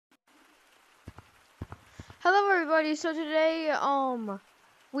Hello everybody, so today,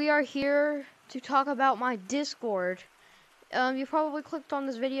 we are here to talk about my Discord. You probably clicked on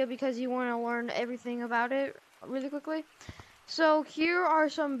this video because you want to learn everything about it really quickly. So here are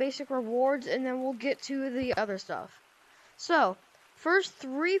some basic rewards and then we'll get to the other stuff. So, first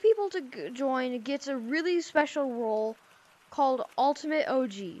 3 people to join gets a really special role called Ultimate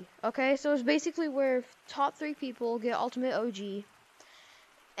OG. Okay, so it's basically where top 3 people get Ultimate OG.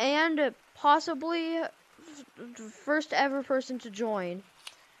 And possibly first ever person to join.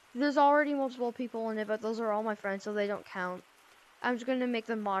 There's already multiple people in it, but those are all my friends, so they don't count. I'm just gonna make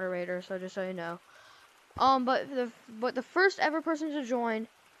them moderator, so just so you know. But the first ever person to join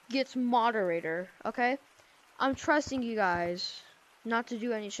gets moderator. Okay, I'm trusting you guys not to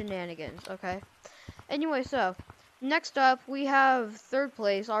do any shenanigans. Okay. Anyway, so next up we have third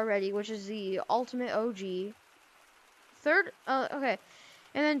place already, which is the Ultimate OG. Third, okay,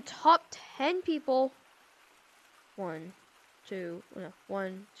 and then top 10 people. 1, 2,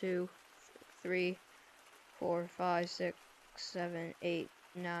 3, 4, 5, 6, 7, 8,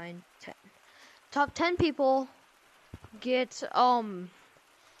 9, 10. Top 10 people get a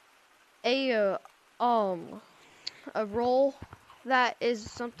role that is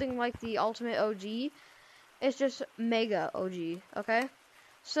something like the Ultimate OG. It's just Mega OG, okay?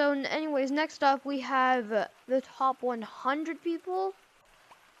 So anyways, next up we have the top 100 people.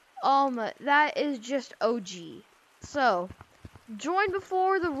 That is just OG. So, join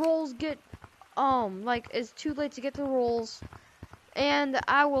before the roles get, it's too late to get the roles. And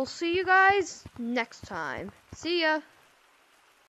I will see you guys next time. See ya!